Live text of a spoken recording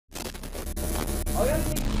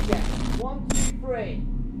1, 2, 3.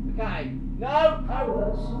 Okay. No.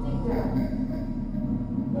 Power shutting down.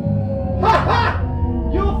 Ha ha!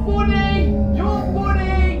 You're funny. You're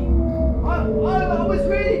funny. I was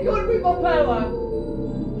really good with my power.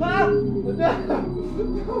 Huh? No.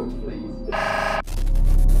 No, please.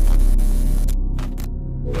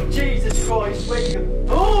 Jesus Christ, where you go?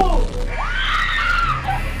 Oh!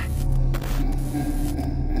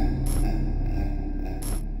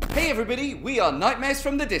 Hey everybody, we are Nightmares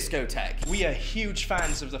from the Discotheque. We are huge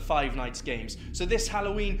fans of the Five Nights games, so this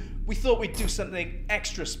Halloween we thought we'd do something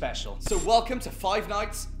extra special. So welcome to Five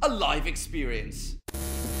Nights, a live experience.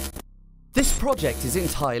 This project is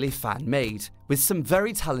entirely fan-made, with some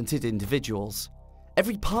very talented individuals.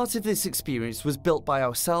 Every part of this experience was built by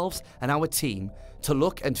ourselves and our team to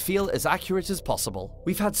look and feel as accurate as possible.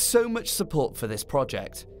 We've had so much support for this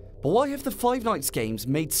project, but why have the Five Nights games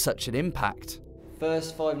made such an impact?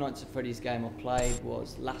 First Five Nights at Freddy's game I played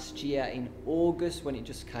was last year in August when it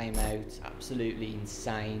just came out. Absolutely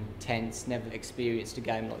insane, tense, never experienced a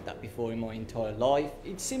game like that before in my entire life.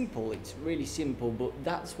 It's simple, it's really simple, but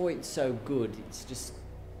that's why it's so good. It's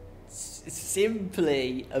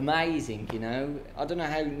simply amazing, you know? I don't know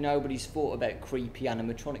how nobody's thought about creepy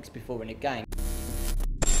animatronics before in a game.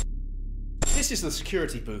 This is the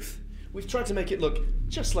security booth. We've tried to make it look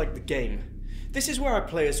just like the game. This is where our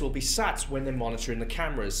players will be sat when they're monitoring the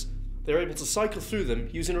cameras. They're able to cycle through them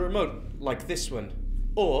using a remote, like this one.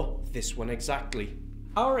 Or this one exactly.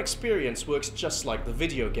 Our experience works just like the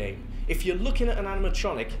video game. If you're looking at an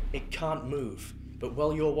animatronic, it can't move. But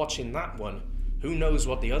while you're watching that one, who knows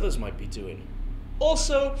what the others might be doing.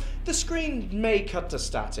 Also, the screen may cut to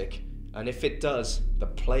static. And if it does, the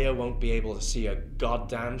player won't be able to see a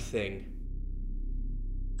goddamn thing.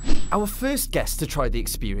 Our first guest to try the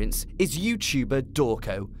experience is YouTuber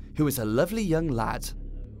Dawko, who is a lovely young lad.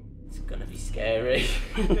 It's gonna be scary,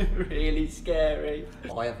 really scary.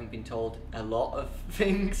 I haven't been told a lot of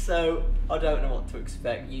things, so I don't know what to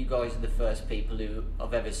expect. You guys are the first people who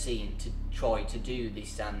I've ever seen to try to do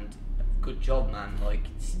this, and good job, man. Like,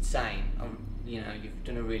 it's insane. You know, you've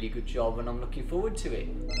done a really good job, and I'm looking forward to it.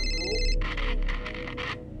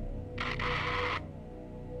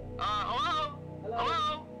 Hello?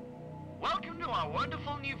 Hello? Welcome to our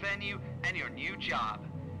wonderful new venue and your new job.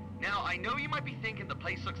 Now, I know you might be thinking the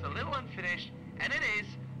place looks a little unfinished, and it is,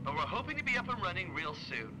 but we're hoping to be up and running real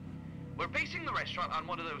soon. We're basing the restaurant on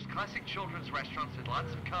one of those classic children's restaurants with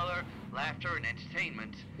lots of color, laughter, and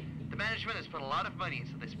entertainment. The management has put a lot of money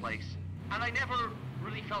into this place, and I never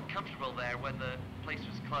really felt comfortable there when the place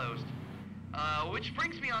was closed. Which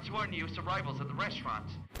brings me on to our newest arrivals at the restaurant.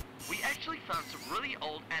 We actually found some really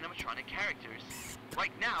old animatronic characters.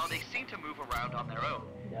 Right now, they seem to move around on their own.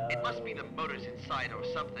 No. It must be the motors inside or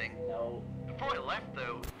something. No. Before I left,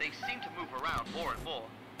 though, they seem to move around more and more.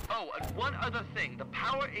 Oh, and one other thing, the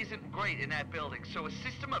power isn't great in that building, so a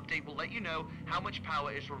system update will let you know how much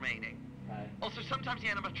power is remaining. Okay. Also, sometimes the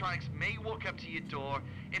animatronics may walk up to your door.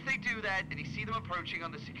 If they do that, and you see them approaching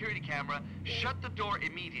on the security camera, shut the door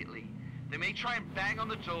immediately. They may try and bang on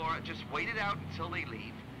the door, just wait it out until they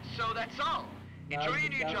leave. So that's all. Enjoy your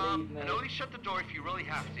new job, and only shut the door if you really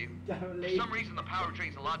have to. For some reason, the power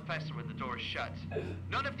drains a lot faster when the door is shut.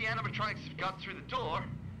 None of the animatronics have got through the door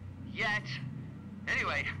yet.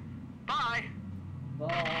 Anyway, bye.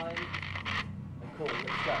 Bye. Cool,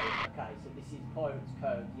 let's go. Okay, so this is Pirates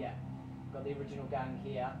Code, yeah. Got the original gang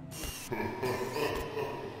here.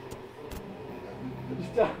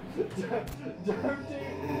 Don't do...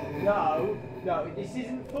 No, this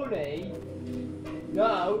isn't funny.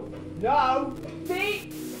 No, Dick!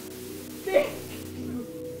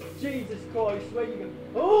 Jesus Christ, where you going?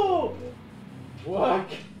 Oh! Work!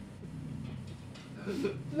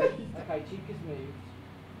 Okay, Chica's moved.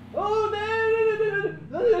 Oh,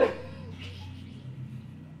 no!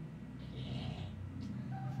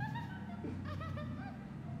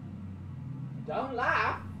 Don't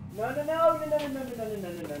laugh! No.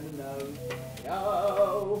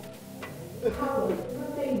 Power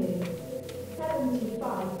remaining.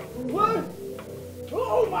 75. What?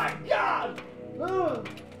 Oh my God!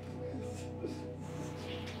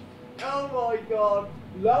 Oh my God!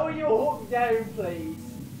 Lower your hook down, please.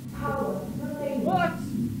 Power remaining. What?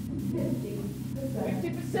 50%.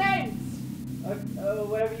 50%?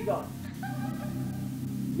 Where have you gone?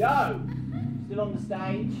 Yo! Still on the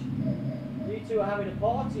stage? You two are having a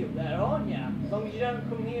party up there, aren't you? As long as you don't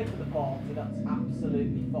come here for the party, that's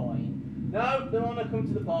absolutely fine. No, don't want to come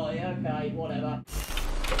to the party. Okay, whatever.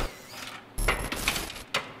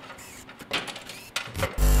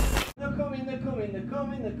 They're coming. coming, they're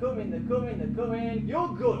coming, they're coming, they're coming, they're coming. You're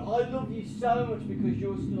good. I love you so much because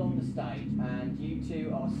you're still on the stage. And you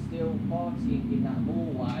two are still partying in that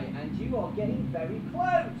hallway. And you are getting very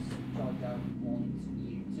close, which I don't want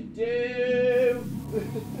you to do.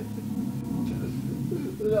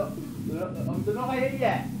 They're not here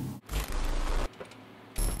yet.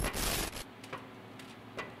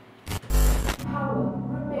 Power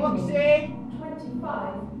remaining. Foxy!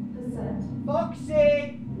 25%.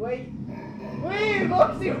 Foxy! Wait! Wait!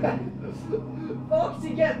 Foxy! Foxy,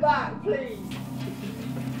 get back, please!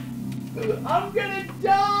 I'm gonna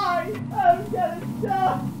die! I'm gonna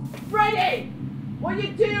die! Freddy! What are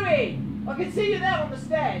you doing? I can see you there on the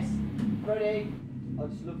stairs! Freddy, I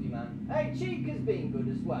just love you, man. Hey, Chica's been good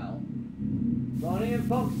as well. Ronnie and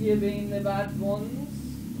Foxy have been the bad ones.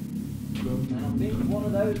 And I think one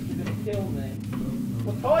of those is gonna kill me.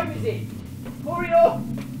 What time is it? Hurry up!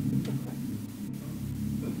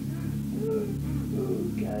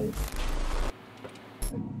 Okay.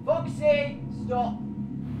 Foxy, stop!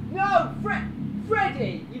 No,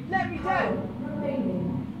 Freddy, you've let me Power down. remaining.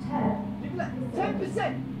 10. You've let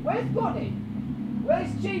 10%. Where's Bonnie?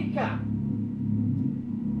 Where's Chica?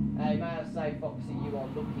 Hey, may I say, Foxy, you are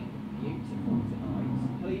looking beautiful tonight.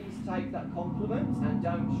 Please take that compliment and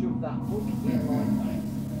don't shove that hook in my face.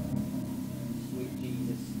 Sweet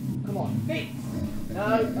Jesus. Come on, fix!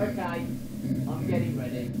 No, okay. I'm getting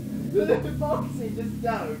ready. Foxy, just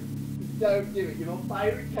don't. Just don't do it. You're my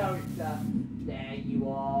favourite character. There you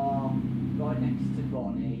are. Right next to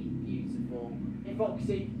Bonnie. Beautiful. Hey,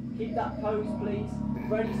 Foxy, keep that pose, please.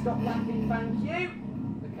 Freddy, stop laughing, thank you.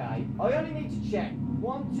 Okay, I only need to check.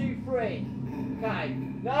 1, 2, 3. Okay.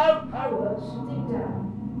 No! Power shutting down.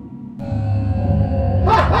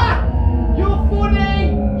 Ha ha! You're funny!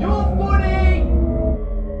 You're funny!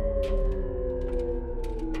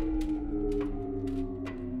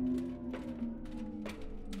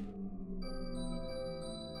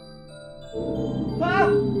 Huh?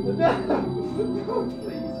 No! No,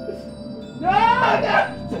 please. No!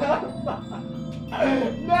 No!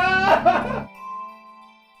 No!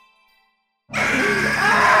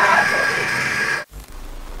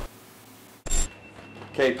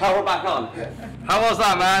 Okay, power back on. How was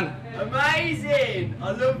that, man? Amazing!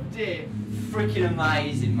 I loved it. Freaking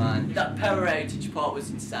amazing, man. That power outage part was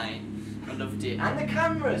insane. I loved it. And the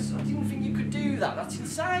cameras. I didn't think you could do that. That's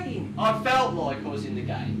insane. I felt like I was in the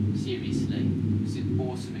game. Seriously. It was an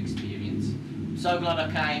awesome experience. I'm so glad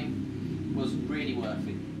I came. It was really worth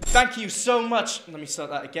it. Thank you so much. Let me start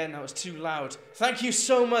that again, that was too loud. Thank you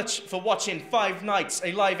so much for watching Five Nights,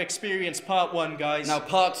 a live experience part 1, guys. Now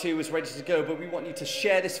part 2 is ready to go, but we want you to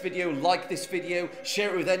share this video, like this video,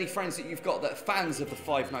 share it with any friends that you've got that are fans of the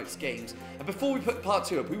Five Nights games. And before we put part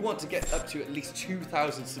 2 up, we want to get up to at least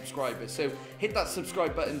 2,000 subscribers. So hit that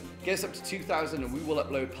subscribe button, get us up to 2,000 and we will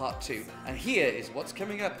upload part 2. And here is what's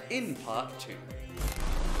coming up in part 2.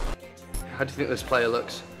 How do you think this player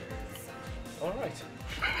looks? Alright.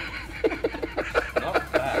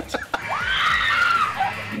 Not bad.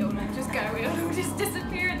 It'll all just go, it'll all just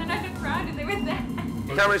disappear, and then I look around and they were there.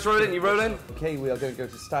 Cameras rolling, you rolling? Okay, we are going to go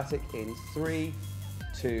to static in 3,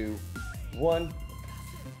 2, 1.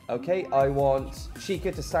 Okay, I want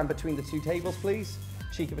Chica to stand between the 2 tables, please.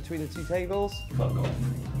 Chica between the 2 tables. Fuck off.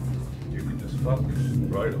 You can just focus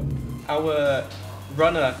right on. Our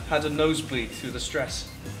runner had a nosebleed through the stress.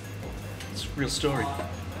 It's a real story.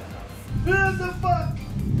 What the fuck?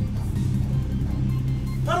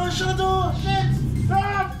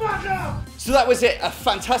 So that was it, a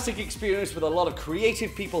fantastic experience with a lot of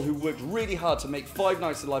creative people who worked really hard to make Five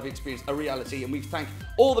Nights of Live experience a reality, and we thank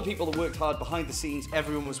all the people that worked hard behind the scenes.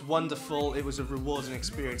 Everyone was wonderful, it was a rewarding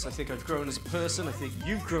experience. I think I've grown as a person, I think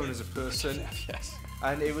you've grown as a person. Yes.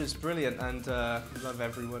 And it was brilliant, and I love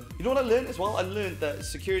everyone. You know what I learned as well? I learned that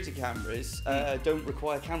security cameras don't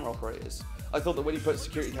require camera operators. I thought that when you put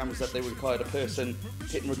security cameras up, they required a person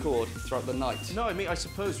hit and record throughout the night. No, I mean, I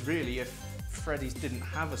suppose really if Freddy's didn't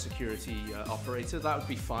have a security operator, that would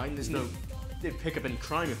be fine. There's no, they'd pick up any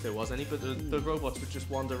crime if there was any, but the robots would just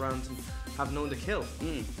wander around and have no one to kill.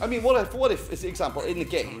 I mean, what if, as an example, in the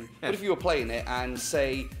game, what if you were playing it and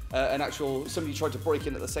say somebody tried to break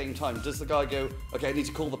in at the same time? Does the guy go, okay, I need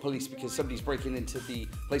to call the police because somebody's breaking into the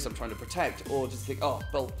place I'm trying to protect? Or does he think, oh,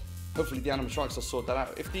 well, hopefully the animatronics will sort that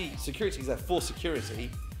out? If the security is there for security,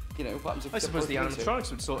 you know, what happens if I suppose the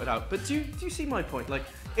animatronics would sort it out. But do you see my point? Like,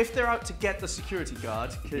 if they're out to get the security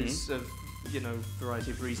guard because of, you know,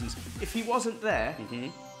 variety of reasons, if he wasn't there,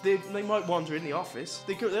 They might wander in the office.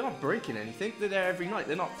 They're not breaking anything. They're there every night.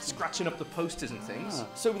 They're not scratching up the posters and things.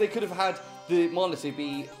 So they could have had the monitor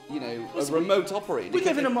be, a remote operated. We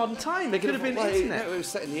live in a modern time. They could have been internet. No, it was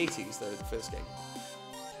set in the 80s, though, the first game.